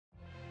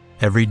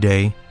Every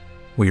day,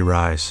 we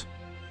rise,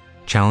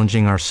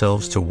 challenging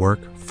ourselves to work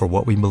for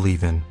what we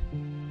believe in.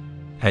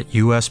 At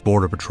U.S.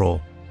 Border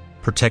Patrol,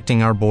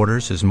 protecting our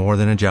borders is more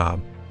than a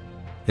job.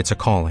 It's a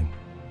calling.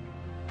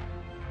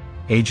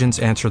 Agents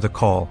answer the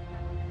call,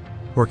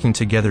 working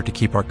together to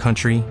keep our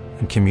country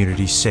and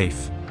communities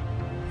safe.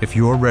 If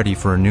you are ready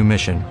for a new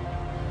mission,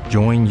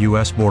 join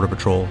U.S. Border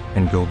Patrol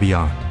and go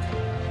beyond.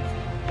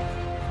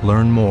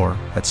 Learn more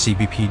at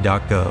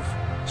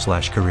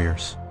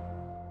cbp.gov/careers.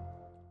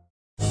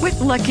 With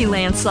Lucky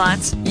Land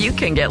Slots, you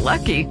can get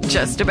lucky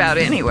just about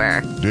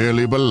anywhere.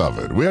 Dearly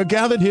beloved, we are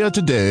gathered here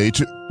today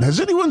to... Has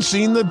anyone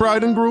seen the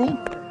bride and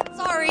groom?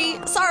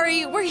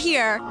 Sorry, we're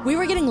here. We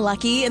were getting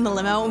lucky in the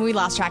limo and we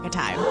lost track of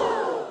time.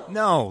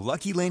 No,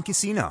 Lucky Land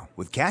Casino,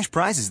 with cash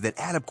prizes that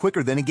add up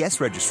quicker than a guest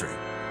registry.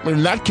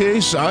 In that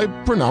case, I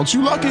pronounce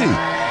you lucky.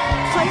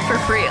 Play for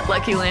free at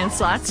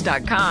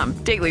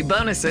LuckyLandSlots.com. Daily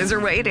bonuses are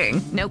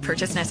waiting. No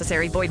purchase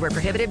necessary. Void where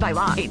prohibited by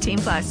law.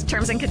 18+.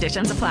 Terms and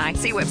conditions apply.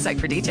 See website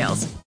for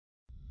details.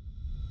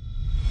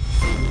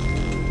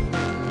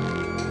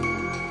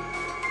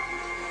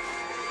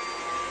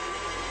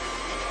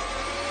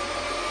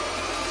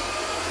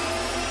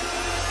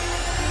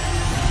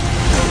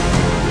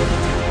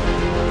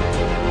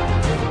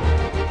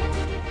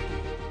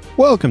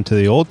 Welcome to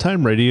the Old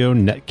Time Radio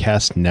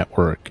Netcast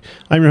Network.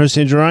 I'm your host,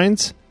 Andrew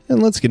Rhynes,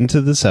 and let's get into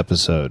this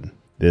episode.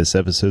 This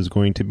episode is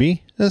going to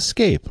be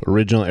Escape.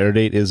 Original air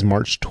date is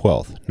March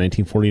 12th,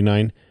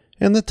 1949,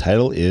 and the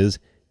title is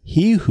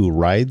He Who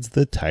Rides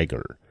the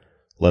Tiger.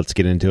 Let's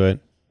get into it,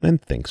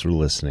 and thanks for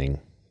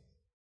listening.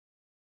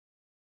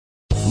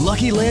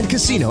 Lucky Land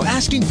Casino,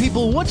 asking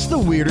people, what's the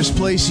weirdest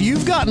place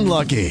you've gotten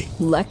lucky?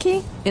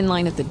 Lucky? In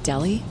line at the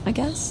deli, I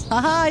guess?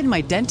 Aha, in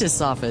my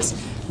dentist's office.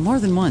 More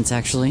than once,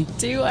 actually.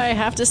 Do I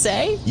have to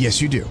say?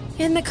 Yes, you do.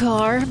 In the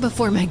car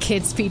before my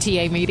kids'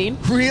 PTA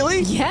meeting.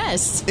 Really?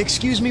 Yes.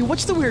 Excuse me,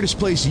 what's the weirdest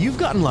place you've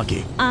gotten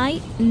lucky?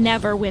 I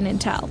never win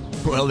and tell.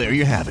 Well, there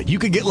you have it. You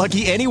can get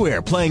lucky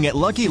anywhere, playing at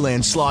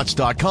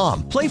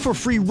LuckyLandSlots.com. Play for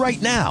free right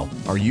now.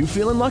 Are you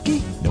feeling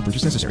lucky? No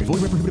purchase necessary.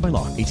 Void where prohibited by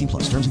law.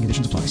 18+. Terms and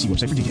conditions apply. See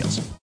website for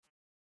details.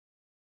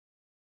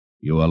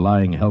 You are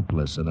lying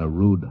helpless in a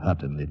rude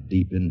hut in the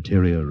deep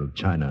interior of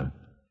China,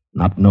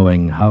 not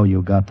knowing how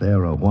you got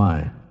there or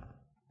why.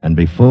 And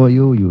before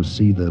you, you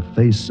see the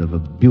face of a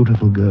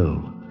beautiful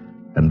girl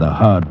and the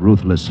hard,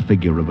 ruthless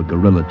figure of a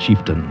guerrilla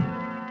chieftain.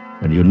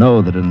 And you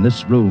know that in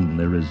this room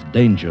there is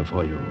danger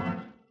for you,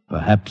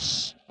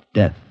 perhaps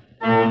death.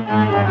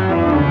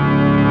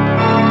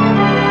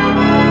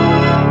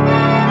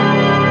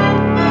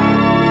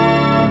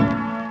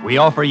 We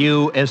offer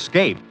you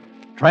Escape,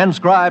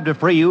 transcribed to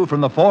free you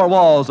from the four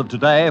walls of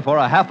today for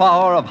a half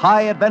hour of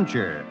high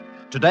adventure.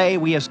 Today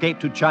we escape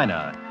to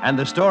China and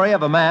the story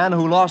of a man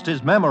who lost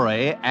his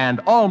memory and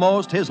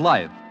almost his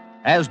life,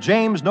 as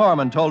James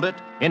Norman told it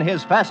in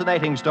his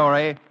fascinating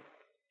story,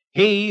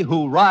 He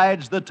Who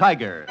Rides the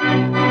Tiger.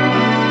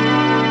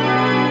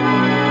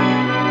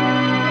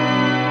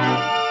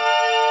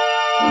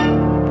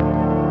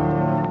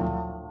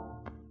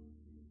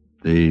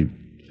 The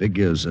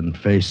figures and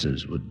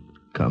faces would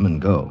come and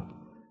go.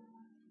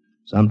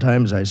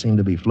 Sometimes I seemed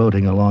to be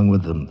floating along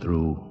with them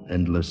through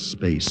endless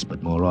space,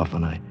 but more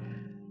often I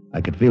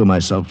could feel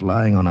myself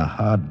lying on a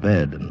hard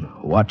bed and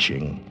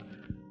watching,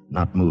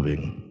 not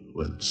moving,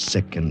 with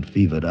sick and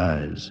fevered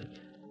eyes.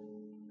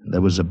 There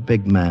was a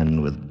big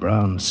man with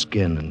brown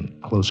skin and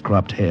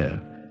close-cropped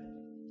hair,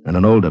 and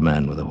an older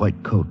man with a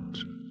white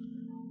coat.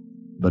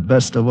 But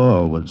best of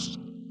all was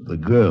the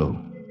girl,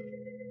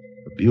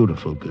 a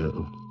beautiful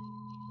girl.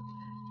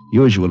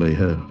 Usually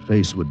her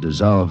face would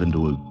dissolve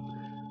into a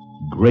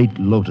great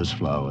lotus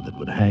flower that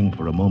would hang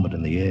for a moment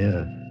in the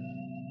air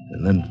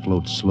and then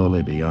float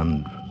slowly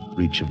beyond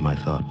reach of my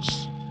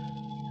thoughts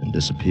and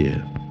disappear.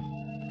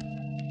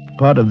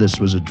 Part of this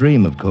was a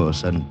dream, of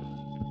course, and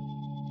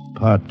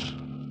part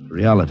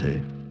reality,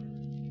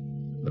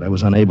 but I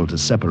was unable to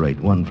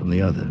separate one from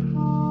the other.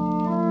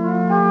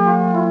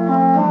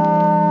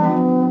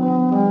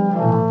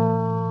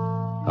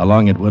 How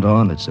long it went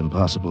on, it's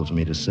impossible for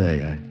me to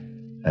say. I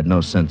had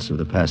no sense of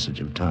the passage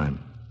of time.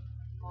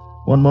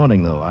 One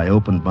morning, though, I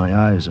opened my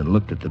eyes and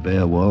looked at the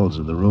bare walls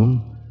of the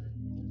room.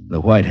 The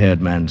white-haired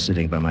man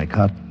sitting by my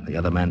cot, the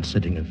other man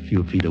sitting a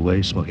few feet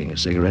away smoking a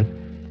cigarette.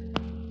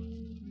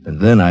 And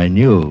then I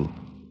knew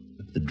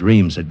that the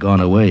dreams had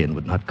gone away and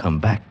would not come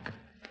back.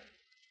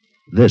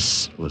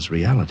 This was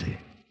reality.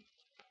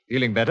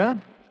 Feeling better?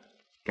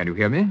 Can you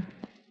hear me?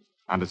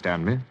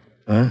 Understand me?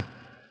 Huh?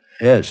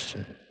 Yes.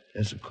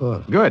 Yes, of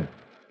course. Good.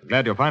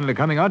 Glad you're finally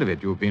coming out of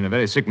it. You've been a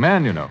very sick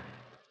man, you know.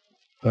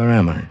 Where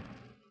am I?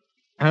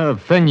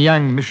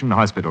 Fenyang Mission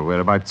Hospital.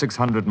 We're about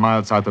 600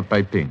 miles south of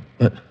Beiping.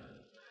 But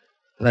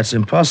that's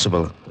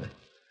impossible.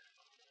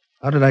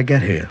 How did I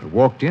get here?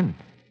 Walked in.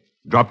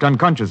 Dropped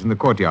unconscious in the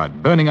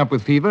courtyard, burning up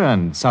with fever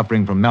and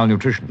suffering from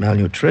malnutrition.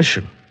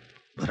 Malnutrition?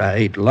 But I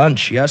ate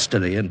lunch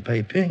yesterday in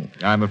Beiping.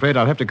 I'm afraid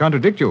I'll have to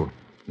contradict you.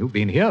 You've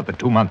been here for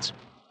 2 months.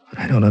 But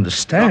I don't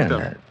understand.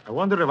 Doctor, I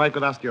wonder if I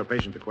could ask your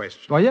patient a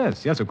question. Oh,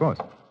 yes, of course.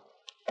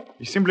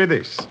 It's simply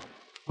this.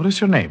 What is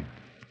your name?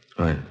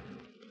 Right.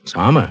 It's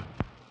Armour.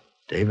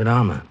 David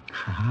Armour.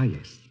 Ah,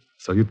 yes.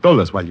 So you told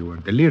us while you were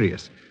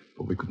delirious,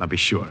 but we could not be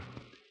sure.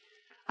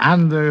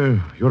 And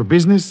your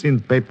business in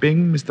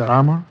Peiping, Mr.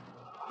 Armour?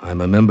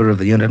 I'm a member of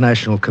the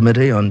International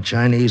Committee on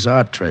Chinese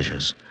Art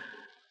Treasures.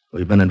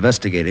 We've been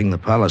investigating the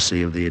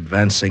policy of the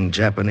advancing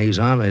Japanese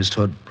armies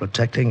toward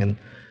protecting and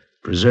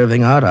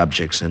preserving art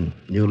objects in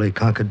newly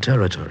conquered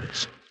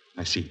territories.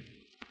 I see.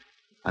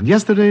 And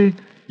yesterday,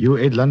 you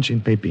ate lunch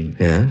in Peiping?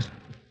 Yes,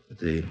 at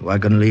the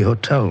Wagon Li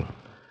Hotel.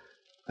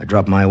 I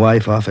dropped my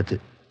wife off at the...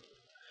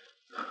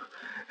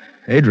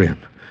 Adrian,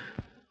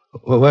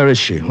 where is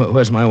she?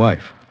 Where's my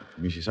wife?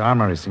 Mrs.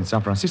 Armour is in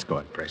San Francisco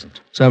at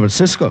present. San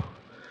Francisco?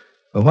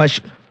 Well, why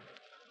should...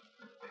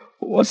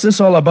 What's this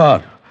all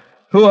about?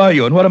 Who are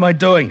you and what am I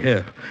doing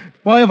here?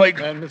 Why have I...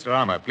 Mr.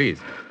 Armour, please.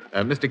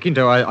 Mr.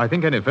 Quinto, I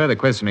think any further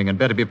questioning had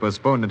better be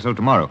postponed until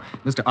tomorrow.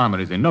 Mr. Armour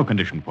is in no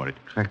condition for it.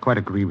 I quite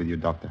agree with you,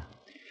 Doctor.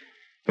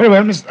 Very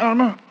well, Mr.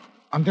 Armour.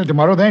 Until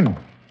tomorrow, then.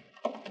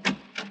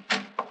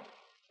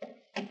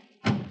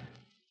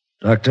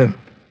 Doctor,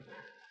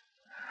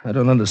 I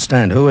don't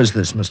understand. Who is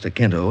this Mr.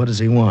 Quinto? What does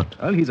he want?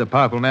 Well, he's a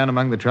powerful man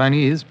among the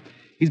Chinese.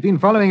 He's been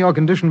following your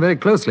condition very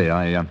closely.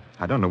 I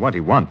don't know what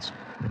he wants.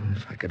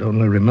 If I could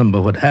only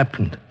remember what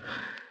happened.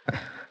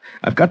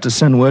 I've got to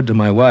send word to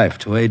my wife,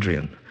 to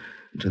Adrian,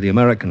 to the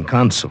American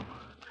consul.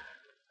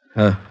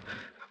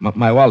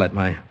 My wallet,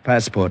 my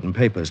passport and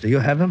papers. Do you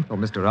have them? Oh,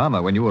 Mr.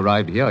 Armour, when you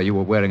arrived here, you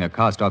were wearing a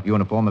cast-off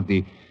uniform of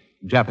the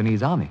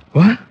Japanese army.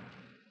 What?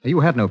 You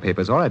had no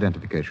papers or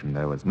identification.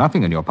 There was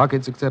nothing in your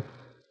pockets except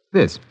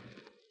this.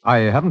 I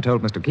haven't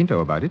told Mr. Quinto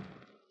about it.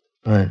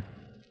 Right.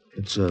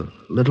 It's a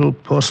little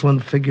porcelain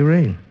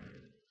figurine.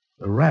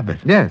 A rabbit.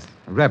 Yes,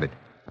 a rabbit.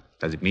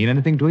 Does it mean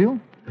anything to you?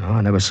 No,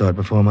 I never saw it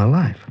before in my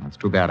life. That's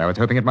too bad. I was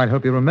hoping it might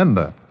help you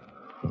remember.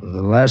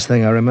 The last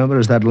thing I remember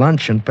is that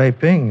lunch in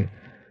Peiping.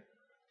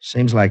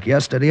 Seems like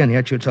yesterday, and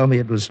yet you told me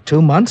it was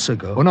 2 months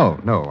ago. Oh,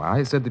 no.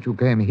 I said that you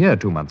came here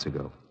 2 months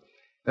ago.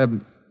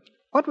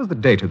 What was the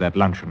date of that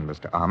luncheon,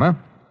 Mr. Armour?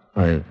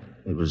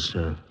 It was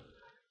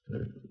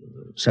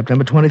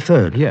September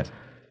 23rd. Yes.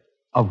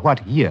 Of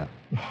what year?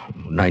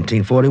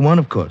 1941,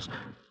 of course.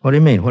 What do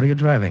you mean? What are you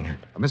driving at?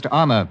 Mr.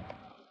 Armour,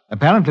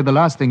 apparently the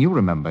last thing you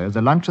remember is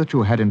a lunch that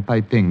you had in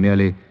Peiping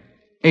nearly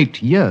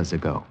 8 years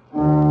ago.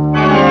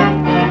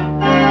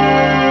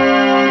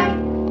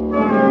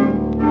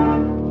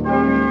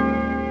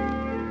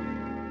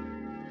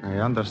 I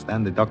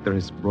understand the doctor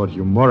has brought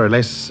you more or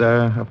less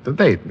up to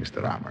date,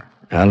 Mr. Armour.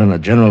 Well, in a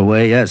general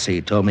way, yes.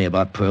 He told me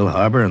about Pearl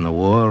Harbor and the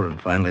war, and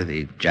finally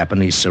the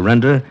Japanese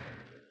surrender,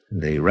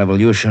 the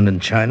revolution in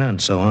China, and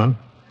so on.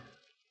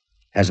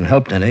 Hasn't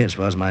helped any as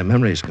far as my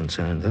memory is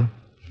concerned, though.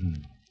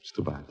 It's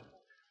too bad.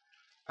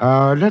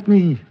 Let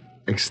me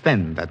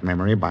extend that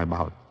memory by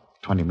about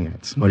 20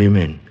 minutes. What do you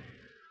mean?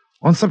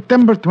 On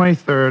September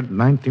 23rd,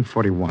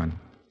 1941,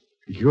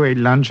 you ate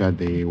lunch at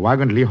the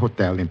Wagon Li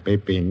Hotel in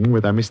Peiping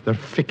with a Mr.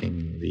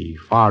 Ficking, the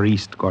Far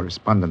East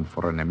correspondent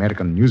for an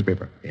American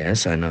newspaper.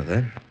 Yes, I know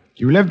that.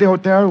 You left the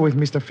hotel with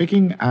Mr.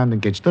 Ficking and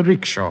engaged a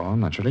rickshaw,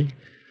 naturally.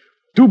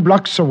 2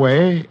 blocks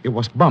away, it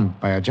was bumped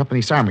by a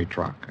Japanese army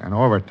truck and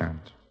overturned.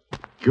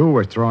 You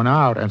were thrown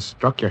out and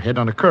struck your head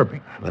on the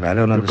curbing. But I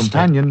don't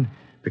understand. Your companion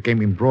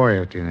became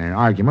embroiled in an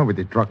argument with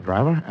the truck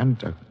driver,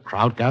 and a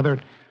crowd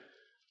gathered.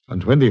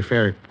 And when the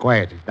affair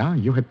quieted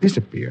down, you had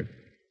disappeared.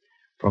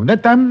 From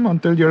that time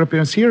until your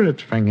appearance here at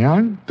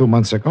Fengyang 2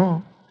 months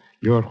ago,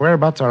 your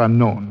whereabouts are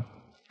unknown.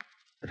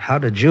 But how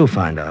did you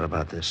find out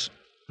about this?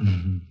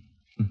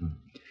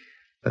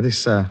 That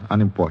is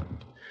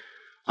unimportant.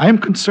 I am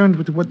concerned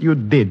with what you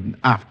did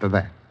after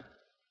that.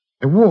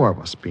 A war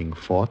was being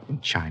fought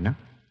in China.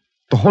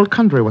 The whole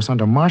country was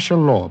under martial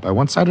law by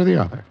one side or the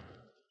other.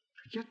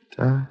 Yet,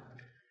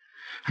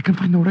 I can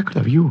find no record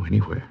of you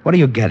anywhere. What are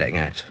you getting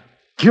at?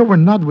 You were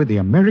not with the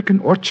American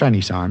or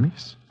Chinese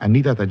armies, and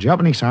neither the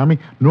Japanese army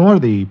nor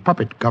the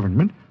puppet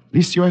government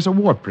lists you as a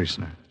war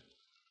prisoner.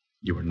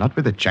 You were not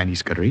with the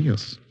Chinese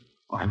guerrillas.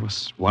 I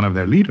was one of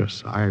their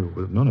leaders. I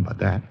would have known about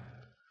that.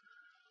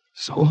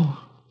 So,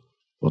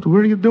 what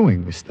were you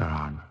doing, Mr.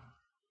 Armour?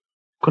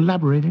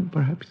 Collaborating,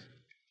 perhaps?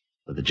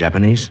 With the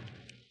Japanese?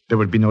 There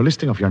would be no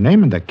listing of your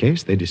name in that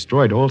case. They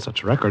destroyed all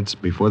such records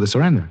before the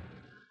surrender.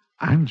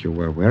 And you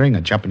were wearing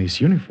a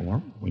Japanese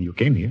uniform when you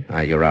came here.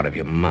 You're out of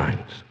your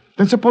mind.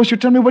 Then suppose you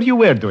tell me what you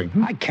were doing.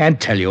 I can't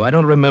tell you. I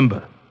don't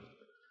remember.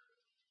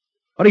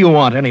 What do you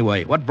want,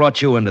 anyway? What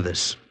brought you into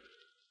this?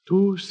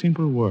 2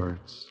 simple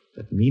words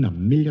that mean $1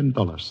 million.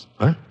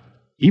 What?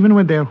 Even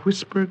when they are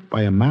whispered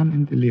by a man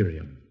in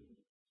delirium.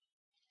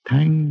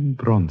 Tang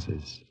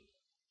bronzes.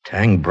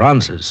 Tang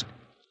bronzes?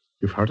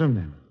 You've heard of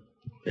them?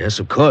 Yes,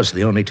 of course.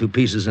 The only 2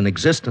 pieces in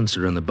existence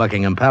are in the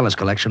Buckingham Palace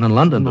collection in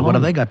London. But what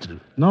have they got to do?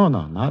 No,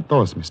 not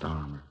those, Mr.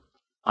 Armour.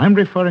 I'm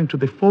referring to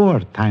the 4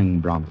 Tang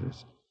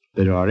bronzes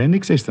that are in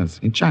existence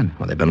in China.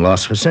 Well, they've been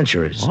lost for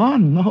centuries. Oh,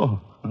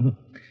 no.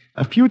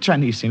 A few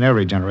Chinese in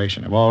every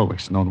generation have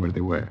always known where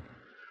they were.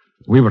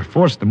 We were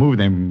forced to move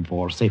them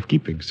for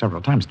safekeeping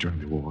several times during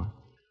the war.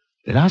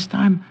 The last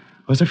time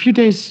was a few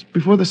days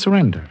before the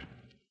surrender.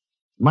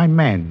 My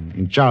men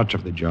in charge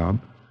of the job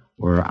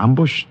were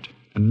ambushed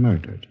and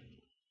murdered,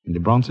 and the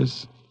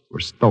bronzes were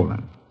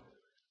stolen.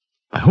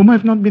 By whom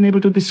I've not been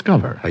able to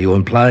discover. Are you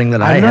implying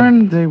that I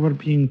learned they were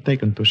being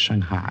taken to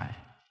Shanghai.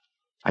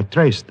 I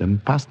traced them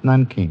past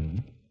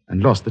Nanking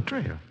and lost the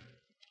trail.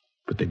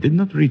 But they did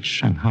not reach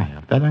Shanghai,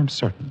 of that I'm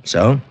certain.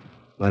 So?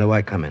 Where do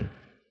I come in?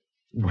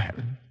 Well,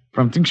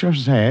 from things you've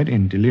said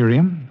in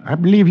delirium, I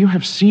believe you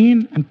have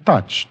seen and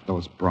touched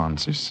those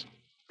bronzes.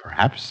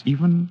 Perhaps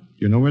even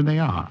you know where they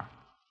are,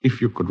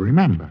 if you could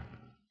remember.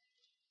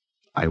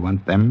 I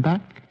want them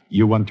back.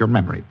 You want your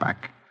memory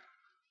back.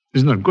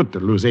 It's not good to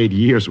lose 8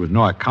 years with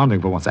no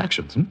accounting for one's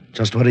actions.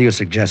 Just what are you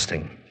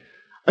suggesting?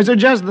 I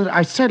suggest that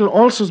I settle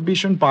all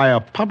suspicion by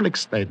a public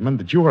statement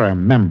that you are a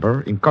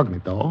member,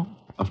 incognito,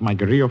 of my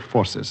guerrilla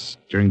forces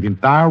during the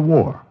entire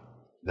war.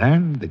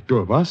 Then the two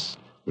of us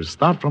will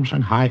start from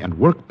Shanghai and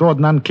work toward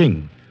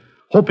Nanking,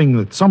 hoping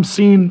that some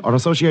scene or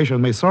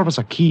association may serve as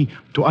a key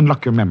to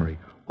unlock your memory.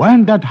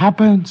 When that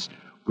happens,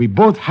 we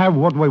both have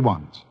what we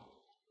want.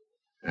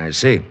 I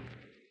see.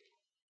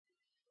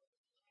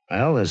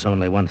 Well, there's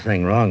only one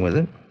thing wrong with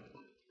it.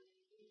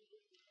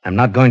 I'm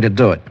not going to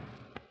do it.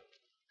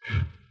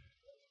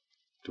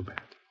 Too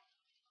bad.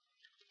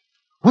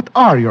 What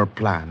are your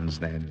plans,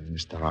 then,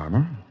 Mr.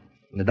 Armour?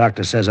 The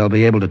doctor says I'll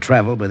be able to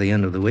travel by the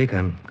end of the week.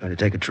 I'm going to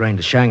take a train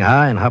to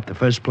Shanghai and hop the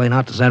first plane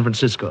out to San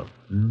Francisco.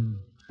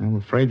 I'm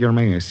afraid you're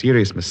making a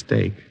serious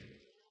mistake.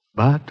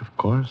 But, of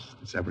course,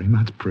 it's every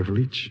man's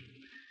privilege.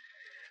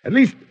 At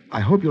least,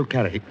 I hope you'll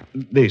carry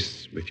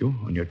this with you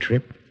on your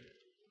trip.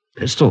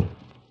 Pistol?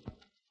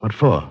 What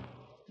for?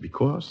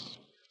 Because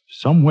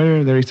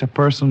somewhere there is a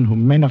person who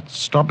may not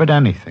stop at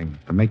anything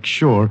to make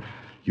sure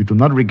you do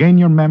not regain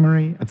your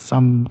memory at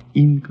some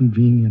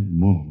inconvenient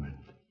moment.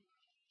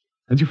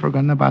 Had you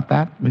forgotten about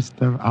that,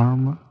 Mr.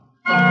 Armour?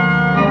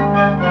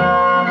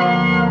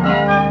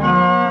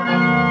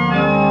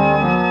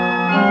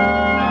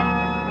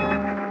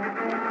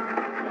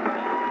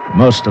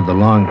 Most of the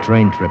long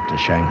train trip to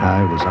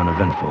Shanghai was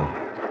uneventful.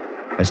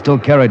 I still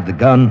carried the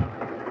gun,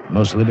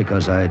 mostly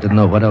because I didn't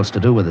know what else to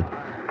do with it.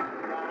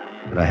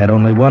 But I had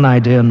only one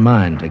idea in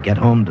mind, to get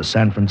home to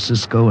San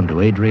Francisco and to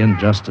Adrian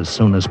just as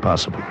soon as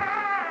possible.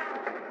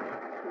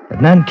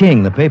 At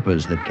Nanking, the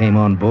papers that came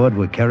on board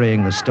were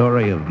carrying the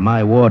story of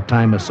my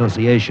wartime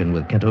association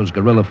with Kinto's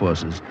guerrilla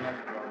forces.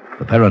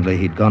 Apparently,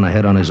 he'd gone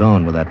ahead on his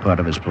own with that part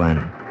of his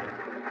plan.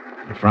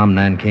 From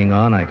Nanking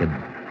on, I could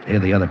hear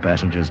the other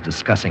passengers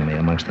discussing me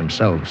amongst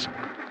themselves.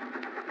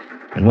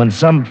 And when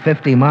some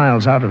 50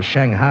 miles out of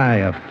Shanghai,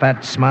 a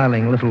fat,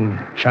 smiling little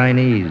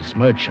Chinese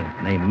merchant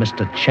named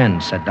Mr. Chen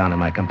sat down in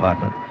my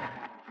compartment,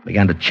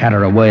 began to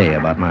chatter away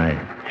about my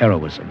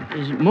heroism.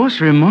 It's most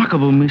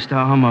remarkable, Mr.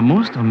 Armour,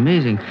 most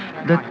amazing,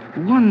 that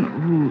one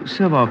who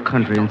served our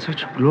country in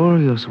such a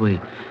glorious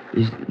way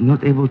is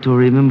not able to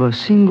remember a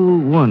single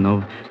one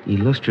of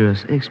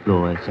illustrious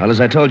exploits. Well, as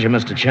I told you,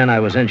 Mr. Chen, I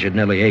was injured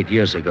nearly 8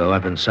 years ago.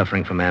 I've been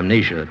suffering from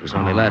amnesia. It was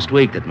only last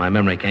week that my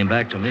memory came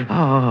back to me.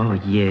 Oh,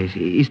 yes,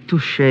 it's too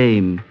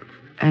shame.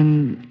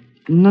 And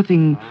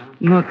nothing,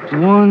 not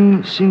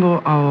one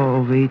single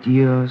hour of 8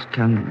 years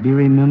can be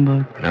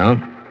remembered?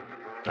 No.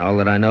 All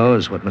that I know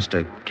is what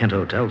Mr.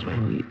 Kinto tells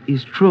me.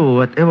 It's true.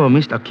 Whatever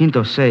Mr.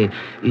 Kinto say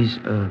is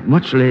a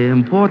muchly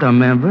important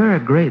man, very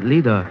great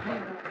leader,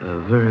 a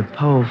very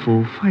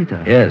powerful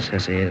fighter. Yes,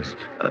 he is.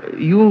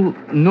 You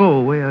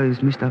know where is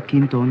Mr.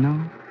 Kinto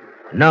now?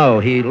 No,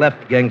 he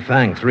left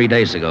Gangfang 3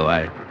 days ago.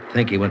 I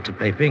think he went to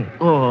Beiping.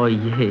 Oh,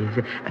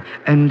 yes.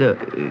 And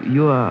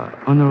your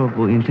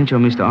honorable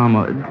intention, Mr.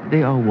 Armour,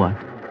 they are what?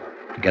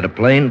 Get a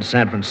plane to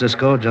San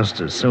Francisco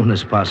just as soon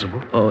as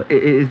possible. Oh,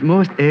 it's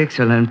most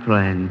excellent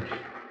plan.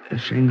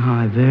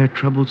 Shanghai, very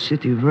troubled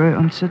city, very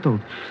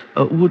unsettled.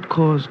 Would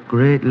cause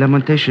great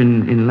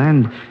lamentation in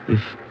land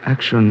if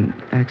accident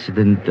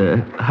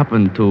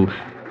happened to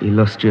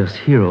illustrious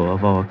hero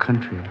of our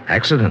country.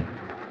 Accident?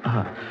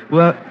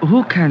 Well,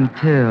 who can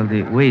tell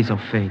the ways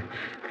of fate?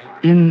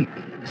 In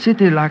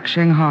city like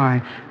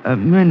Shanghai,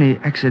 many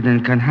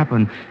accidents can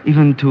happen,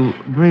 even to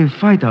brave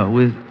fighter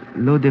with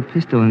loaded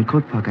pistol in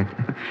coat pocket.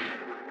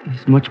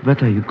 It's much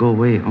better you go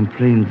away on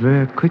plane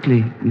very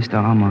quickly, Mr.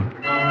 Armour.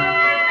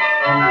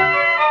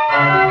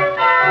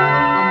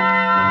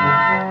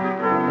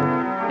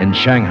 In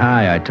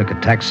Shanghai, I took a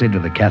taxi to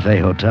the Cathay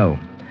Hotel.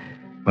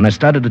 When I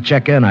started to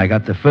check in, I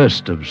got the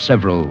first of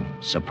several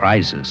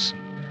surprises.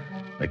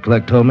 The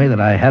clerk told me that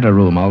I had a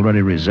room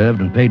already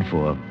reserved and paid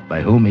for,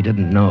 by whom he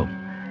didn't know.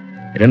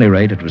 At any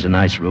rate, it was a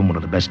nice room, one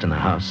of the best in the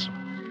house.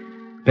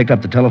 Picked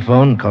up the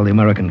telephone, called the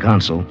American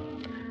consul.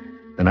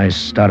 Then I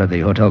started the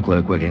hotel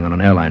clerk working on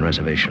an airline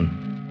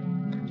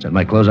reservation. Set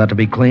my clothes out to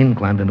be clean,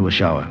 climbed into a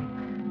shower.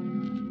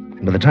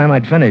 And by the time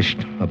I'd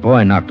finished, a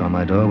boy knocked on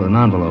my door with an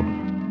envelope.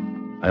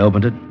 I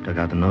opened it, took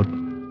out the note.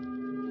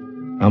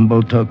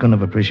 Humble token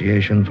of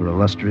appreciation for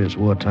illustrious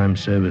wartime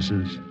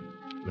services,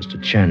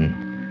 Mr.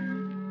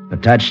 Chen.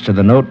 Attached to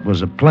the note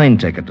was a plane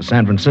ticket to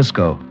San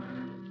Francisco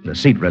and a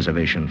seat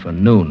reservation for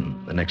noon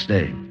the next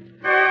day.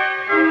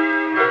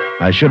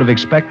 I should have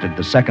expected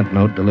the second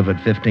note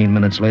delivered 15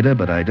 minutes later,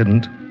 but I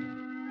didn't.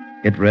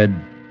 It read,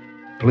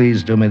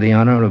 "Please do me the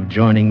honor of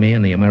joining me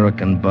in the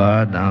American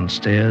bar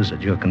downstairs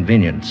at your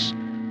convenience.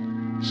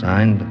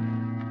 Signed,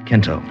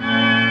 Kento."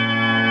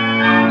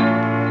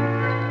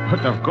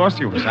 But of course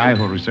it was I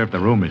who reserved the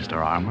room, Mr.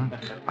 Armour.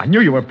 I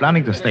knew you were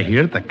planning to stay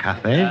here at the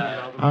cafe,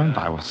 and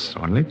I was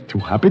only too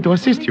happy to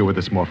assist you with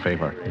a small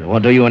favor. It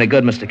won't do you any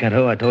good, Mr.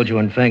 Kento. I told you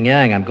in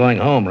Fengyang I'm going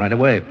home right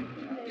away.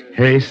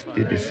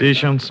 Hasty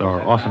decisions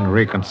are often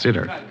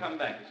reconsidered.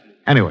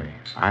 Anyway,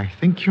 I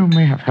think you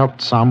may have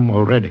helped some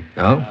already.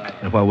 Oh?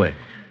 In what way?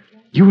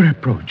 You were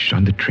approached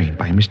on the train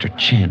by Mr.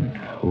 Chen,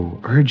 who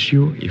urged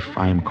you, if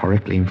I am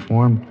correctly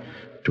informed,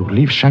 to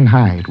leave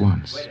Shanghai at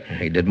once.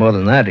 He did more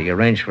than that. He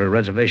arranged for a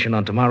reservation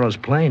on tomorrow's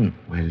plane.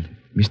 Well,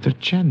 Mr.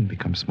 Chen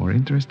becomes more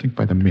interesting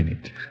by the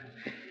minute.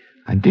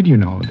 And did you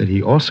know that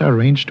he also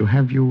arranged to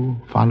have you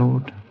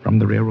followed from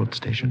the railroad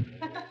station?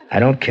 I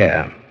don't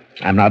care.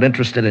 I'm not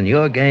interested in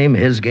your game,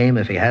 his game,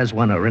 if he has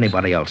one, or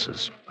anybody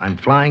else's. I'm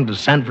flying to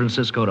San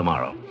Francisco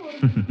tomorrow.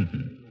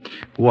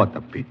 What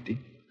a pity.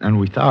 And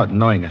without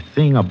knowing a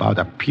thing about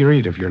a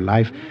period of your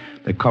life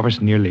that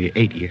covers nearly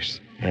 8 years.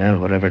 Yeah,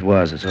 whatever it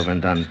was, it's over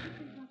and done.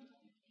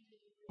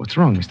 What's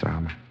wrong, Mr.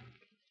 Armour?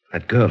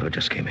 That girl who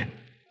just came in.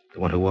 The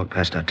one who walked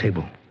past our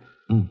table.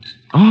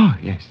 Oh,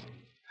 yes.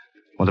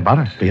 What about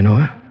her? Do you know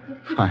her?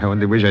 I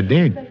only wish I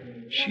did.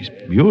 She's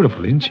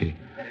beautiful, isn't she?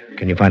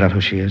 Can you find out who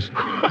she is?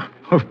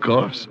 Of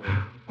course.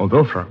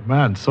 Although for a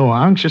man so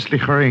anxiously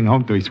hurrying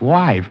home to his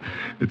wife,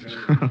 it's...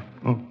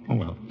 oh,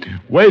 well.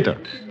 Waiter!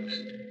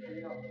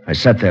 I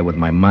sat there with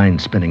my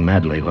mind spinning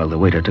madly while the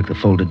waiter took the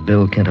folded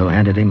bill Kento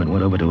handed him and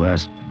went over to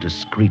ask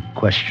discreet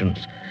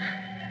questions.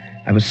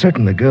 I was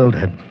certain the girl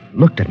had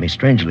looked at me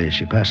strangely as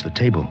she passed the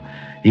table.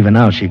 Even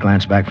now, she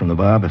glanced back from the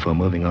bar before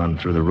moving on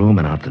through the room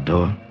and out the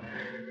door.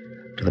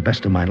 To the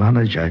best of my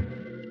knowledge, I'd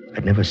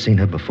never seen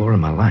her before in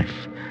my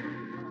life.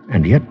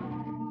 And yet,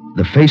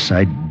 the face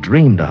I'd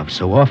dreamed of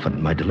so often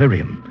in my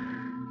delirium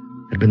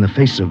had been the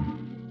face of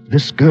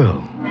this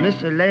girl.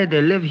 Mr.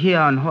 Lady live here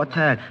on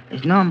hotel.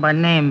 It's known by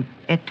name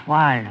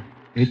Etoile.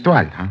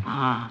 Etoile, huh?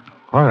 Ah.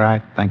 All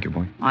right. Thank you,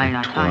 boy.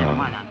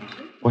 Etoile.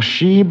 Was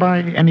she,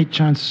 by any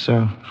chance,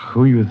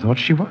 who you thought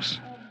she was?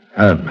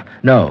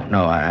 No,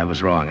 I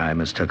was wrong. I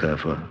mistook her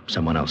for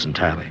someone else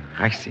entirely.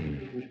 I see.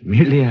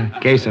 Merely a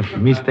case of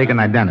mistaken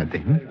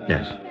identity,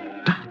 Yes.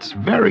 That's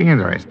very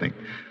interesting.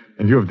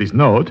 In view of this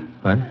note...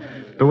 What?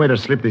 The waiter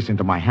slipped this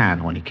into my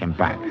hand when he came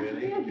back.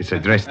 It's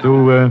addressed to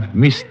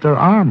Mr.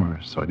 Armour,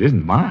 so it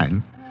isn't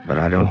mine. But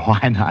I don't...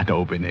 Why not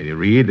open it and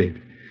read it?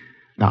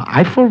 Now,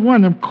 I, for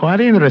one, am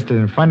quite interested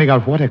in finding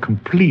out what a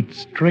complete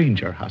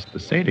stranger has to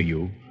say to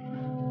you.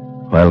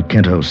 While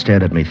Kento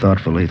stared at me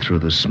thoughtfully through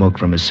the smoke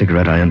from his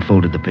cigarette, I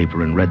unfolded the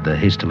paper and read the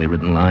hastily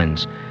written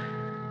lines.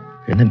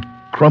 And then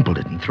crumpled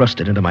it and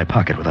thrust it into my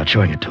pocket without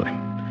showing it to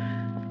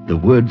him. The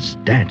words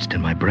danced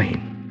in my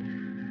brain.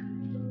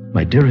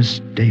 "My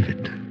dearest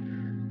David,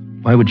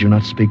 why would you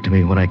not speak to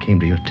me when I came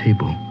to your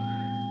table?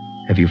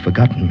 Have you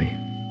forgotten me?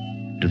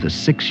 Do the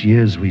 6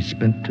 years we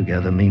spent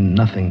together mean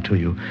nothing to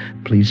you?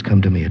 Please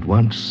come to me at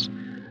once.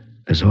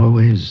 As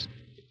always,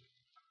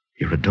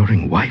 your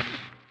adoring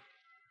wife,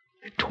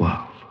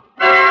 Etoile."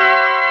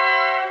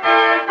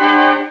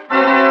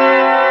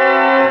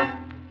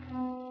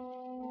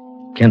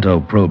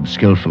 Kento probed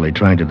skillfully,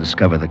 trying to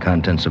discover the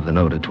contents of the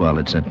note Etoile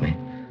had sent me.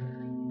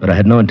 But I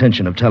had no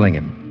intention of telling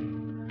him.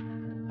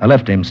 I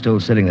left him still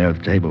sitting there at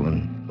the table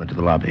and went to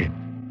the lobby.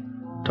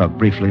 Talked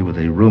briefly with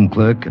the room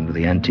clerk and with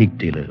the antique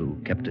dealer who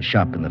kept a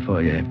shop in the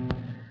foyer.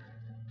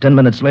 10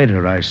 minutes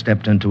later, I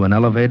stepped into an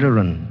elevator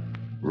and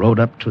rode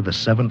up to the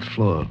 7th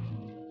floor.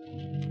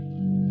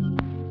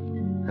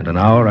 And an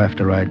hour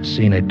after I'd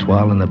seen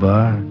Etoile in the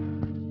bar,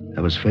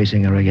 I was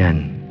facing her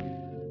again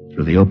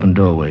through the open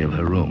doorway of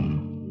her room.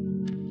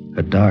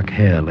 Her dark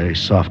hair lay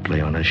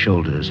softly on her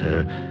shoulders.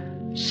 Her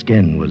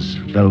skin was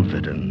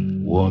velvet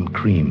and warm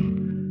cream.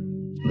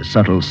 The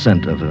subtle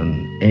scent of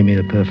an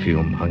amia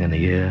perfume hung in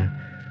the air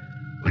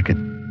like a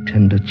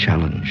tender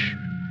challenge.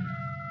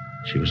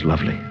 She was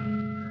lovely.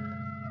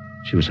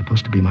 She was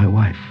supposed to be my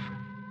wife.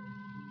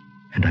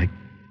 And I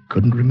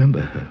couldn't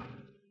remember her.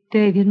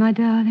 David, my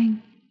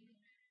darling,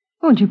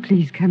 won't you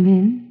please come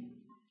in?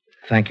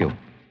 Thank you.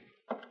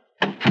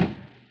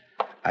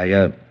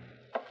 I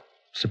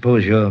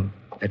suppose you're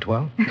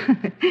Etoile?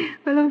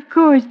 Well, of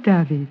course,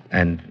 David.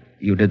 And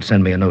you did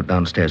send me a note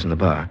downstairs in the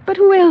bar. But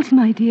who else,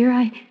 my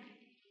dear?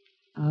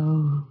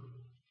 Oh,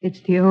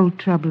 it's the old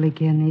trouble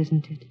again,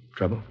 isn't it?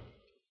 Trouble?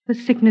 The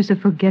sickness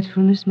of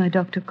forgetfulness, my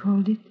doctor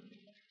called it.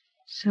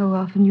 So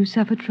often you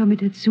suffered from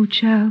it at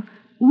Suchow,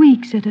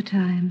 weeks at a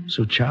time.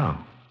 Suchow?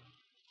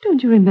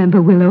 Don't you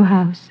remember Willow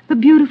House, the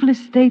beautiful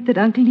estate that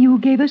Uncle Liu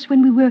gave us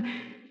when we were...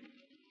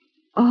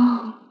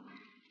 Oh,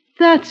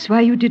 that's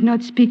why you did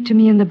not speak to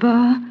me in the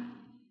bar.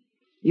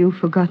 You've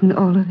forgotten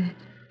all of it.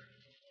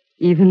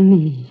 Even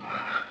me.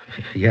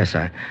 Yes,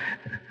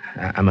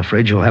 I'm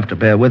afraid you'll have to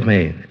bear with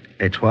me,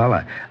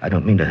 Etoile. I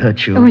don't mean to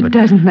hurt you, Oh, it but...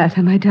 doesn't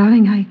matter, my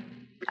darling.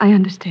 I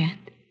understand.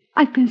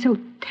 I've been so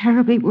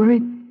terribly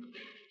worried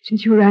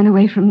since you ran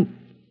away from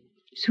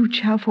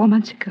Suchow 4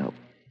 months ago.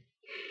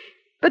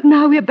 But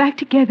now we're back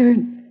together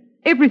and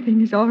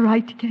everything is all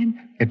right again.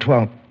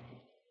 Etoile,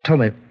 tell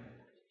me,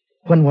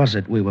 when was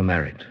it we were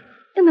married?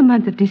 In the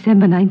month of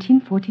December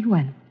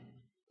 1941.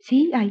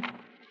 See,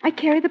 I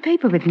carry the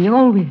paper with me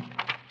always.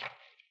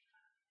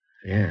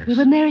 Yes. We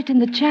were married in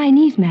the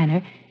Chinese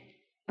manner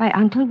by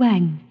Uncle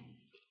Wang.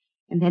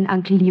 And then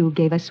Uncle Liu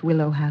gave us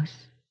Willow House.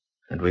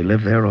 And we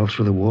lived there all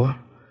through the war?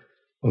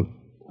 Well,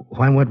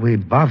 why weren't we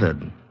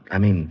bothered? I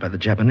mean, by the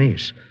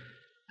Japanese?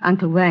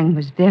 Uncle Wang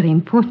was very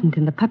important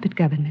in the puppet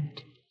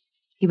government.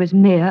 He was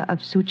mayor of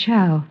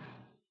Suchao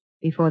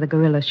before the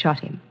guerrillas shot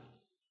him.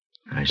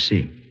 I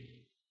see.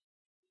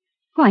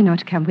 Why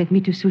not come with me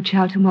to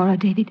Suchao tomorrow,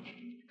 David?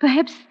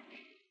 Perhaps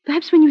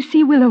when you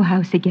see Willow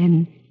House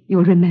again,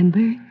 you'll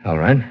remember. All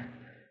right.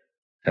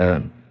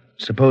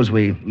 Suppose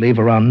we leave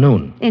around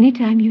noon.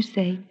 Anytime you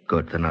say.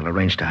 Good, then I'll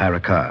arrange to hire a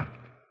car.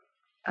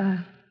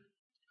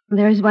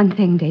 There is one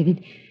thing,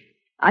 David.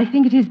 I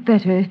think it is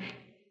better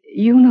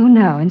you know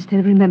now instead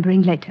of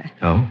remembering later.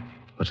 Oh?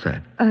 What's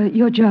that?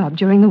 Your job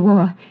during the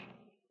war.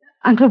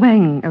 Uncle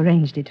Wang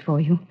arranged it for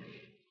you.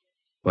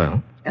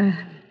 Well?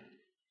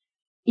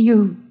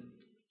 You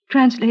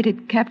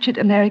translated captured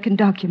American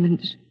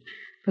documents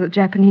for the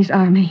Japanese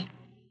army.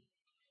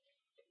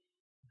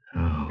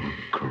 Oh,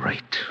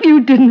 great.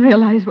 You didn't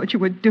realize what you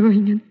were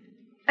doing,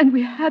 and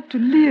we had to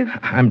live.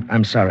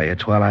 I'm sorry,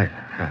 Etoile.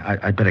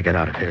 I'd better get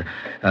out of here.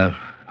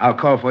 I'll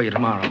call for you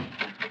tomorrow.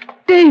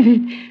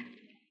 David,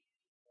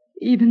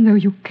 even though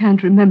you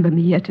can't remember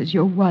me yet as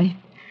your wife,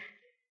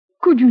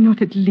 could you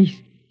not at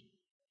least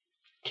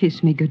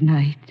kiss me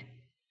goodnight?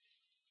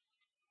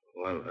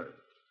 Well,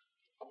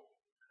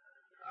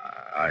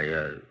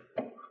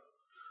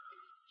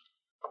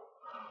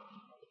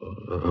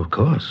 of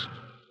course.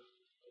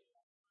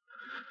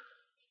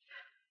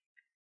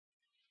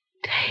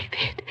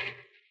 David.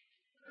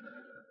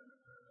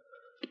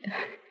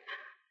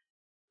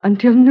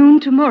 Until noon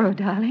tomorrow,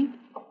 darling.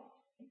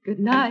 Good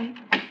night.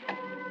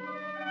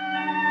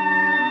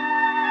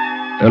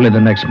 Early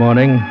the next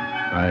morning,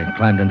 I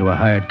climbed into a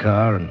hired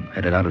car and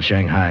headed out of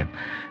Shanghai.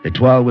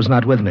 Etoile was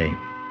not with me.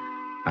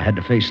 I had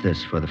to face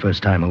this for the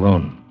first time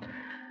alone.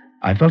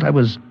 I felt I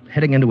was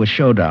heading into a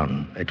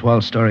showdown.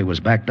 Etoile's story was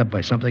backed up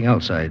by something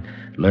else I'd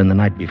learned the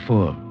night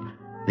before.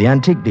 The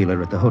antique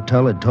dealer at the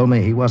hotel had told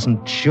me he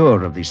wasn't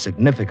sure of the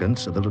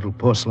significance of the little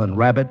porcelain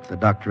rabbit the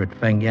doctor at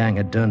Fengyang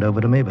had turned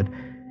over to me, but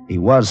he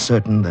was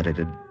certain that it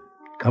had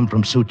come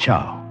from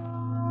Suchao.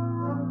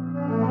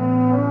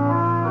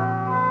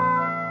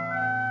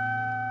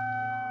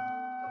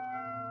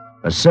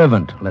 A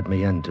servant let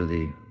me into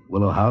the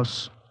Willow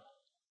House,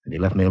 and he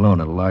left me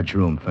alone in a large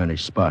room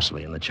furnished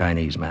sparsely in the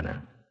Chinese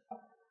manner.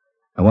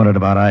 I wandered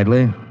about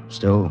idly,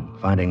 still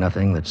finding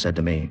nothing that said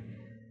to me,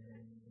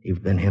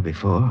 "You've been here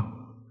before?"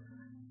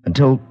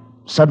 Until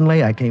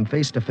suddenly I came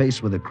face to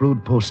face with a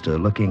crude poster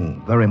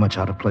looking very much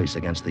out of place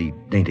against the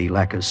dainty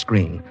lacquer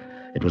screen.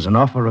 It was an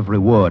offer of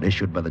reward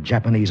issued by the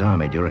Japanese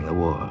army during the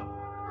war.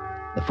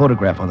 The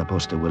photograph on the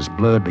poster was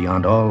blurred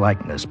beyond all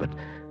likeness, but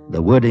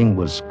the wording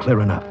was clear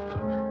enough.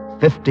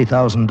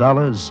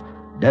 $50,000,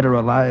 dead or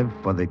alive,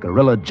 for the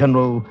guerrilla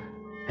general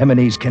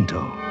Jimenez Quinto.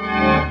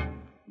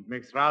 It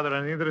makes rather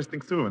an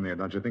interesting souvenir,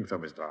 don't you think so,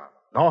 Mr. Arm?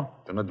 No,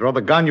 do not draw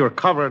the gun, you're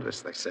covered,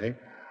 as they say.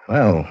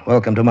 Well,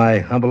 welcome to my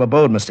humble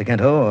abode, Mr.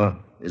 Quinto, or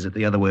is it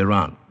the other way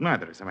around?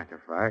 Neither, as a matter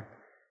of fact.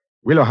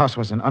 Willow House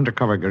was an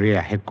undercover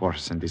guerrilla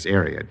headquarters in this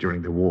area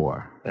during the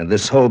war. And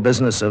this whole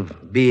business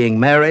of being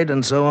married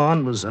and so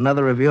on was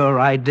another of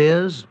your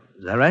ideas?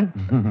 Is that right?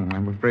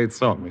 I'm afraid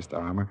so, Mr.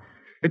 Armour.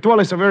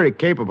 Etoile is a very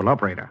capable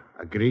operator.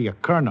 A guerrilla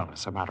colonel,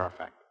 as a matter of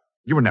fact.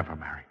 You were never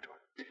married to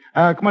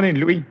her. Come on in,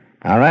 Louis.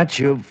 All right,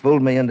 you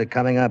fooled me into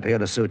coming up here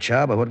to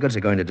Suchao, but what good's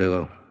it going to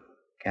do?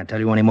 Can't tell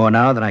you any more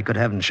now than I could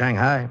have in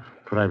Shanghai.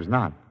 Perhaps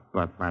not,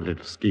 but my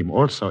little scheme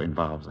also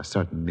involves a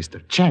certain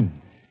Mr.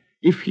 Chen.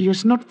 If he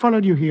has not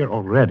followed you here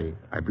already,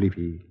 I believe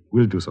he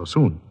will do so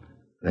soon.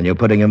 Then you're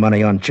putting your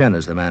money on Chen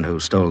as the man who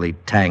stole the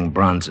Tang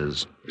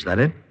bronzes. Is that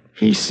it?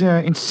 His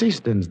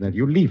insistence that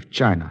you leave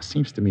China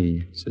seems to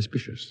me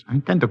suspicious. I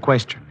intend to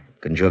question him.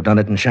 Couldn't you have done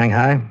it in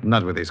Shanghai?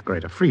 Not with this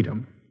greater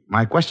freedom.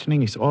 My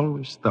questioning is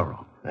always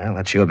thorough. Well,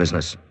 that's your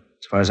business.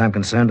 As far as I'm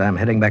concerned, I'm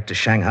heading back to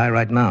Shanghai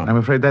right now. I'm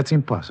afraid that's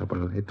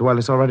impossible. Etoile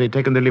has already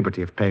taken the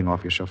liberty of paying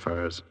off your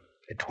chauffeurs.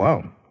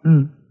 Etoile?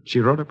 She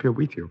rode up here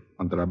with you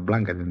under a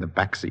blanket in the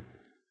back seat.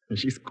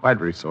 She's quite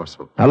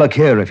resourceful. Now, look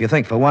here. If you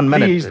think for 1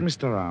 minute... Please,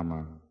 Mr.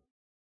 Armour.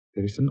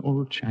 There is an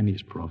old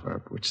Chinese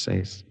proverb which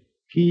says,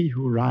 "He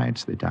who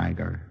rides the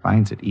tiger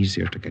finds it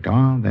easier to get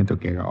on than to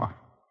get off."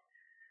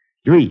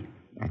 Louis,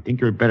 I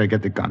think you'd better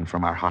get the gun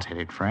from our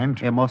hot-headed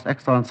friend. A most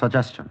excellent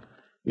suggestion.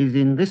 Is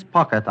in this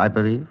pocket, I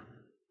believe.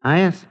 Ah,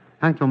 yes.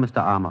 Thank you, Mr.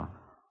 Armour.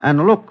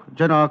 And look,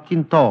 General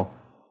Quinto.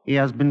 He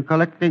has been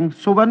collecting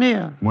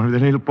souvenirs. One of the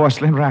little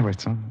porcelain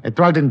rabbits, huh?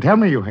 Etoile didn't tell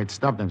me you had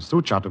stopped in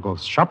Suchao to go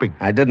shopping.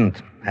 I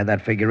didn't. Had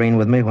that figurine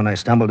with me when I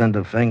stumbled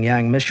into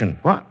Fengyang Mission.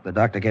 What? The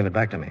doctor gave it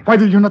back to me. Why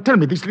did you not tell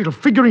me? These little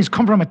figurines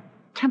come from a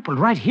temple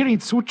right here in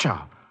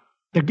Suchao.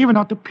 They're given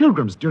out to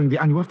pilgrims during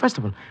the annual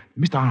festival.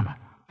 Mr. Armour,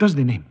 does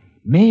the name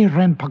Mei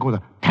Ren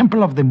Pagoda,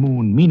 Temple of the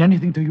Moon, mean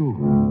anything to you?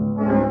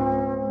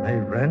 Mei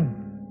Ren?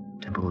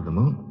 Temple of the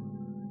Moon?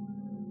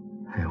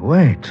 Hey,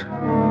 wait.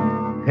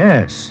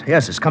 Yes,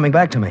 it's coming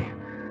back to me.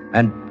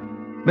 And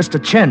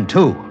Mr. Chen,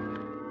 too.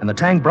 And the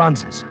Tang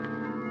bronzes.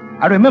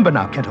 I remember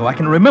now, Kento. I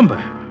can remember.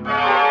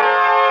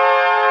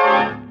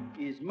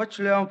 It's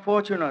muchly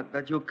unfortunate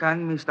that you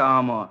can't, Mr.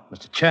 Armour.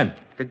 Mr. Chen.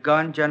 The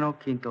gun, General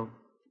Quinto,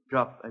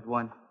 dropped at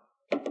one.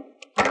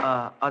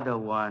 Other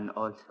one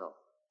also.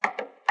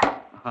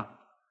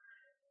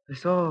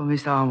 So,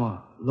 Mr.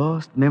 Armour,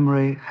 lost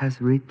memory has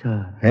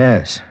returned.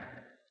 Yes.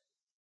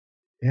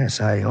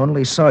 Yes, I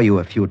only saw you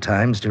a few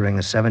times during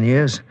the 7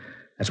 years.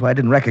 That's why I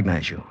didn't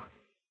recognize you.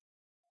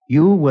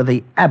 You were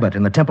the abbot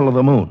in the Temple of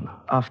the Moon.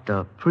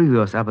 After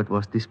previous abbot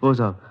was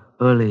disposed of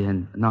early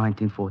in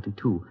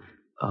 1942,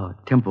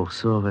 temple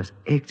served as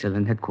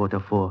excellent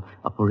headquarters for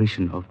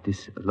operation of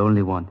this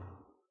lonely one.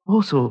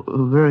 Also,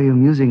 a very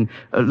amusing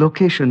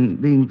location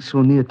being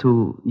so near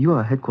to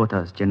your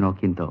headquarters, General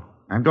Quinto.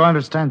 I'm to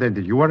understand that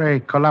you were a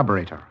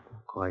collaborator.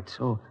 Quite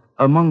so.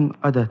 Among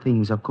other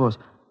things, of course,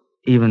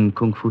 even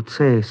Kung Fu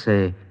Tse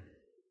say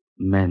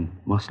men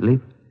must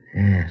live.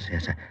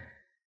 Yes.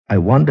 I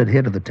wandered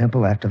here to the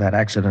temple after that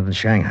accident in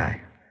Shanghai.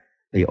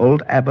 The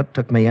old abbot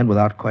took me in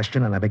without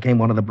question, and I became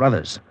one of the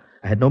brothers.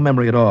 I had no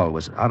memory at all,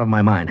 was out of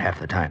my mind half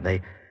the time.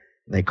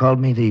 They called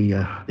me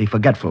the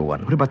forgetful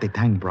one. What about the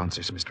Tang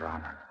bronzes, Mr.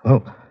 Armour?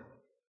 Oh,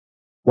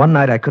 one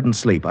night I couldn't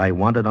sleep. I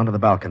wandered onto the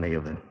balcony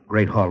of the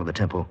great hall of the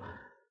temple.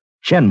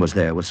 Chen was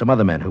there with some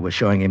other men who were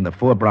showing him the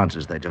 4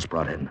 bronzes they just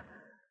brought in.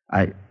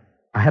 I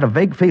had a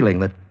vague feeling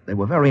that they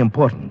were very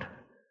important.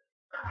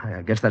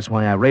 I guess that's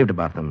why I raved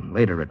about them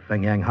later at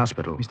Fengyang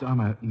Hospital. Mr.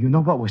 Armour, you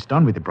know what was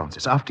done with the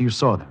bronzes after you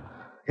saw them?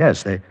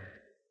 Yes, they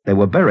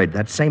were buried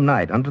that same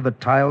night under the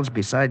tiles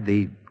beside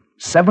the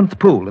 7th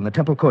pool in the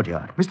temple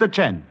courtyard. Mr.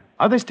 Chen,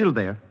 are they still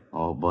there?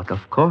 Oh, but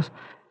of course.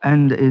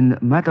 And in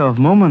a matter of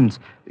moments,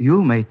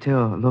 you may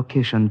tell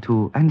location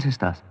to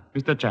ancestors.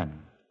 Mr. Chen,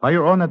 by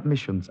your own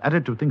admissions,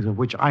 added to things of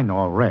which I know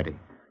already,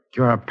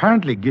 you are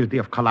apparently guilty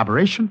of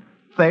collaboration,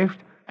 theft,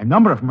 a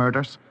number of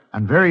murders,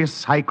 and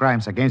various high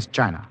crimes against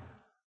China.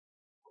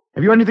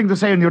 Have you anything to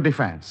say in your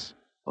defense?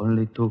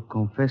 Only to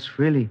confess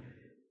freely.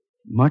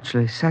 Much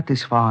less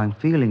satisfying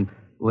feeling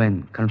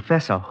when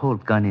confessor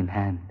hold gun in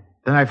hand.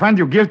 Then I find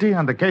you guilty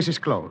and the case is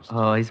closed.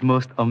 Oh, it's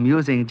most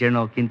amusing,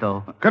 General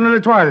Quinto. Colonel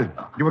Etoile,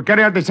 you will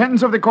carry out the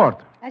sentence of the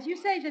court. As you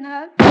say,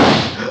 General.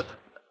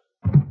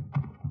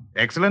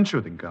 Excellent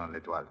shooting, Colonel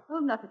Etoile. Oh,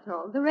 not at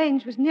all. The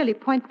range was nearly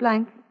point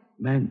blank.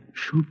 Man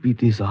should be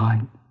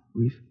designed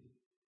with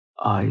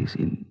eyes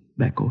in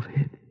back of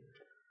head.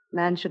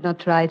 Man should not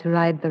try to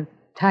ride the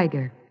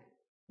tiger.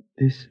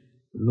 This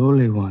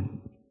lowly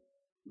one,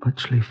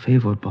 muchly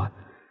favored by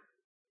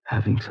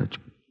having such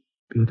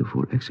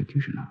beautiful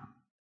executioner.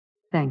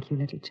 Thank you,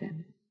 little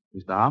Chen.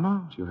 Mr.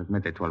 Armour, you have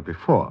met Etoile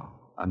before,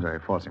 under a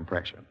false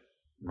impression.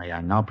 May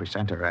I now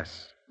present her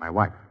as my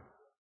wife?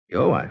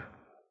 Your wife?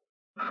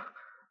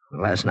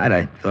 Last night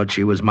I thought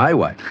she was my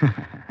wife.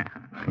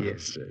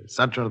 Yes,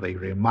 such are the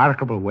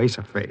remarkable ways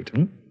of fate.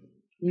 Hmm?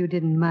 You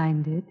didn't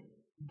mind it,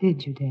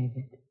 did you,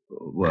 David?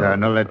 Well,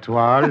 Colonel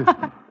Etoile.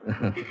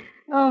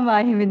 Oh,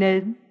 my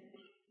Jimenez.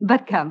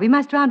 But come, we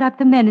must round up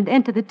the men and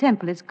enter the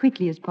temple as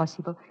quickly as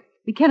possible.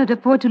 We cannot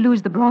afford to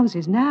lose the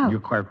bronzes now. You're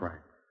quite right.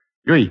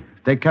 Yui,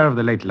 take care of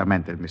the late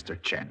lamented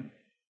Mr. Chen.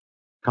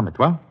 Come,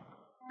 Etoile.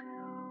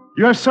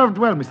 You have served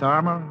well, Mr.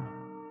 Armour.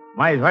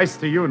 My advice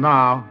to you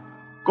now,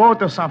 go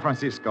to San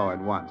Francisco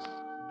at once.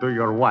 To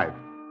your wife.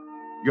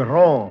 Your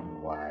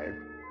own wife.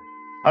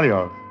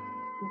 Adios.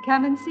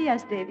 Come and see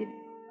us, David,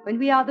 when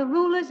we are the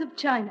rulers of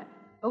China.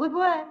 Au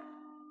revoir.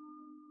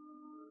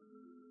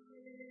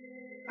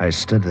 I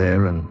stood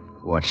there and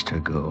watched her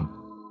go,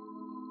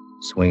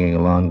 swinging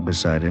along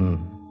beside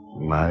him,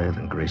 lithe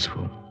and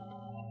graceful.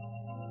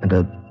 And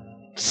a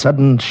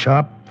sudden,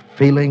 sharp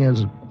feeling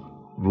of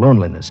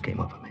loneliness came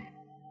over me.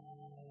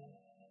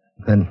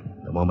 Then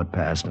the moment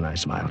passed, and I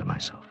smiled to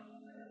myself.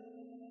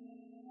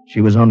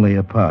 She was only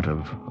a part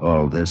of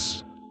all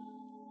this,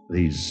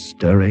 these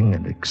stirring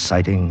and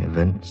exciting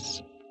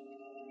events.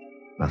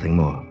 Nothing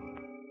more.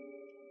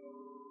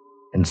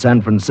 In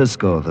San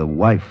Francisco, the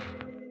wife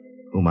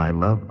whom I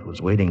loved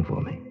was waiting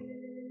for me.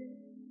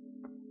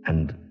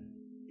 And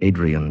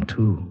Adrian,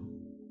 too,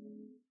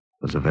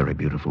 was a very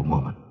beautiful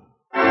woman.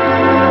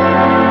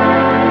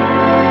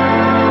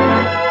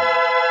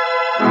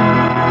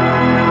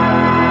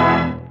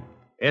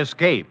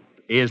 Escape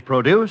is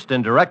produced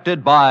and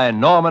directed by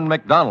Norman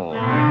MacDonald.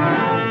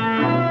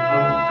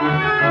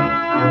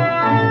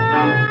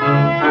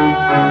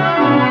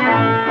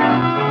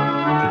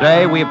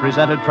 Today we have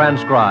presented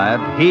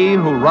transcribed He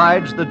Who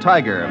Rides the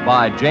Tiger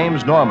by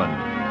James Norman,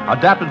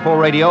 adapted for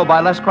radio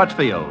by Les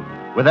Crutchfield,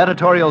 with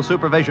editorial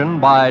supervision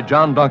by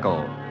John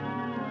Dunkel.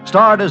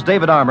 Starred as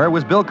David Armour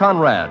was Bill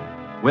Conrad,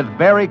 with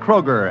Barry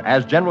Kroger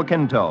as General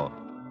Quinto.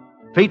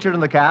 Featured in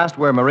the cast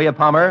were Maria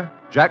Palmer,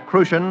 Jack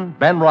Crucian,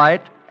 Ben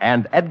Wright,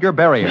 and Edgar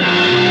Barrier.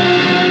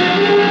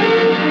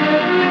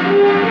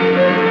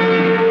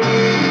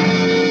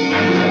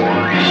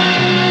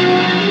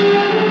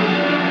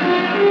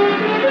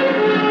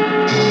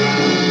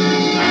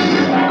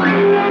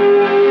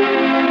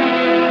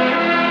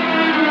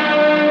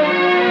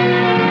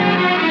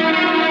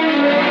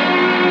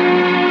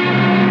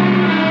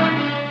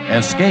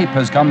 Escape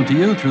has come to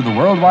you through the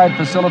worldwide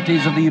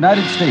facilities of the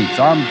United States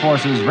Armed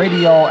Forces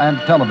Radio and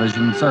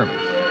Television Service.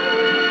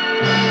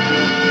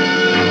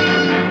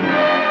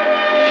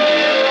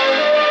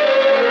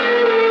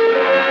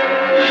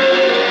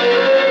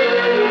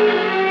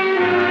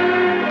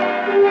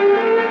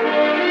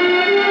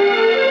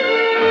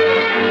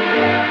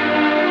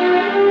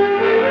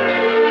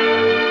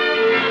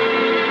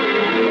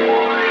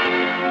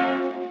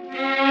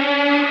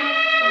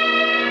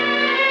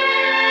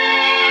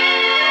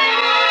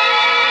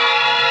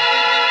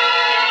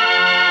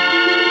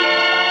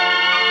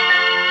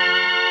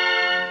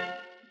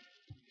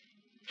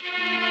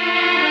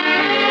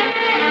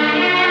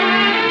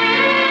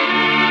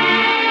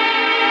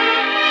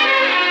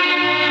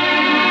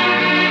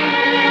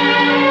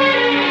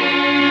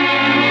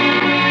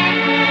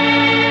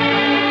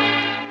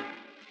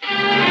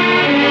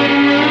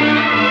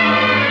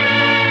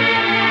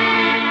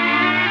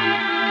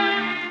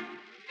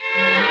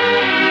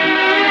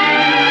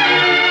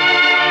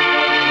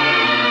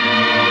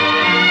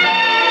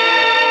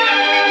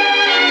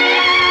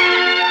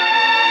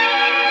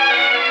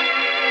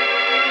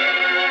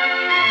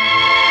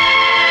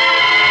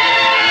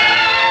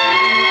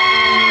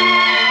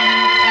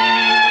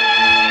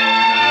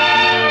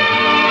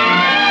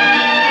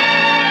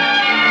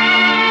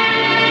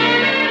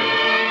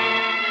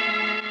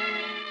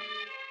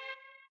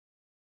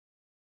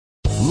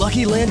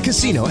 Lucky Land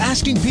Casino,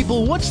 asking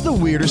people, what's the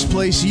weirdest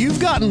place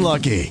you've gotten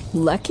lucky?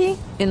 Lucky?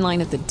 In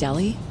line at the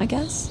deli, I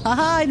guess?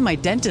 Aha, in my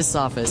dentist's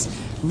office.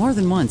 More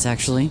than once,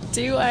 actually.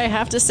 Do I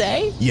have to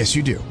say? Yes,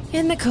 you do.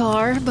 In the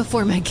car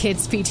before my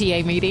kids'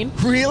 PTA meeting.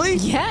 Really?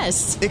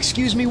 Yes.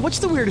 Excuse me, what's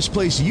the weirdest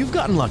place you've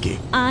gotten lucky?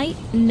 I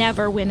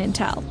never win and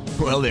tell.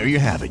 Well, there you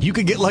have it. You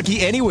can get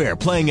lucky anywhere,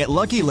 playing at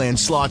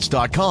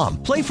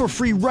LuckyLandSlots.com. Play for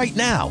free right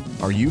now.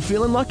 Are you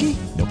feeling lucky?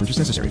 No purchase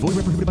necessary. Void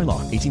where prohibited by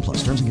law. 18 plus.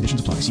 Terms and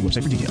conditions apply. See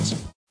website for details.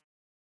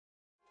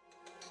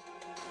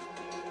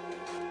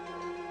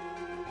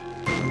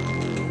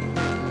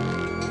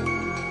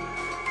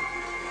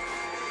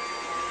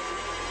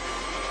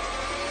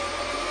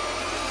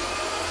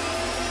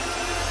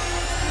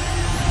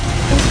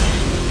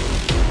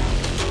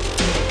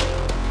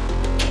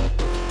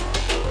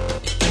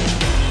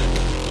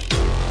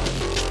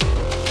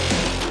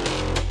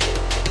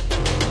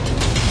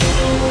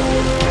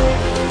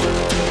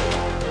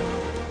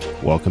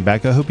 Welcome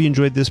back. I hope you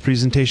enjoyed this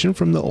presentation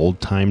from the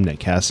Old Time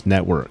Netcast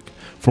Network.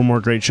 For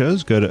more great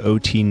shows, go to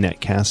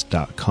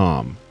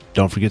otnetcast.com.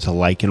 Don't forget to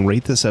like and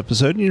rate this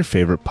episode in your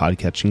favorite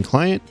podcatching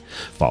client.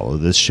 Follow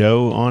this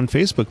show on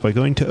Facebook by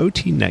going to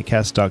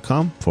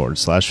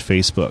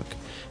otnetcast.com/Facebook.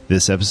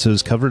 This episode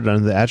is covered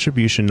under the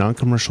Attribution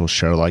Non-Commercial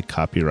Share Alike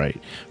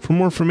copyright. For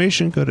more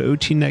information, go to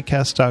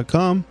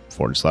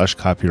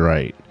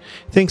otnetcast.com/copyright.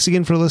 Thanks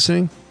again for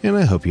listening, and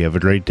I hope you have a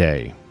great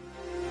day.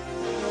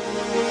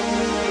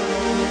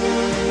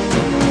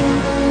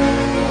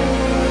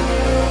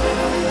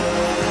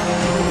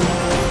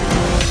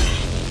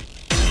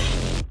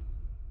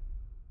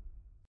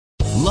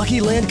 Lucky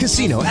Land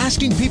Casino,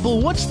 asking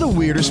people, what's the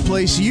weirdest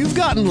place you've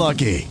gotten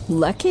lucky?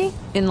 Lucky?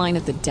 In line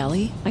at the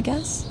deli, I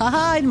guess?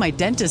 Aha, in my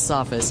dentist's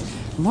office.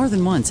 More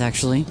than once,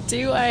 actually.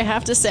 Do I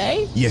have to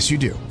say? Yes, you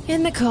do.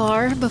 In the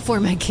car before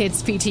my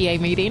kids' PTA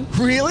meeting.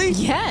 Really?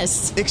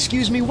 Yes.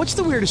 Excuse me, what's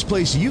the weirdest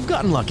place you've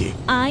gotten lucky?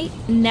 I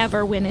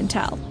never win and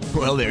tell.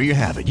 Well, there you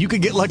have it. You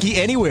can get lucky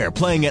anywhere,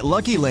 playing at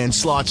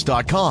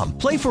LuckyLandSlots.com.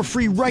 Play for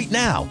free right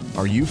now.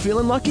 Are you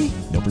feeling lucky?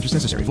 No purchase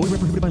necessary. Void where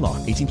prohibited by law.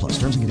 18 plus.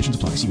 Terms and conditions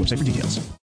apply. See website for details.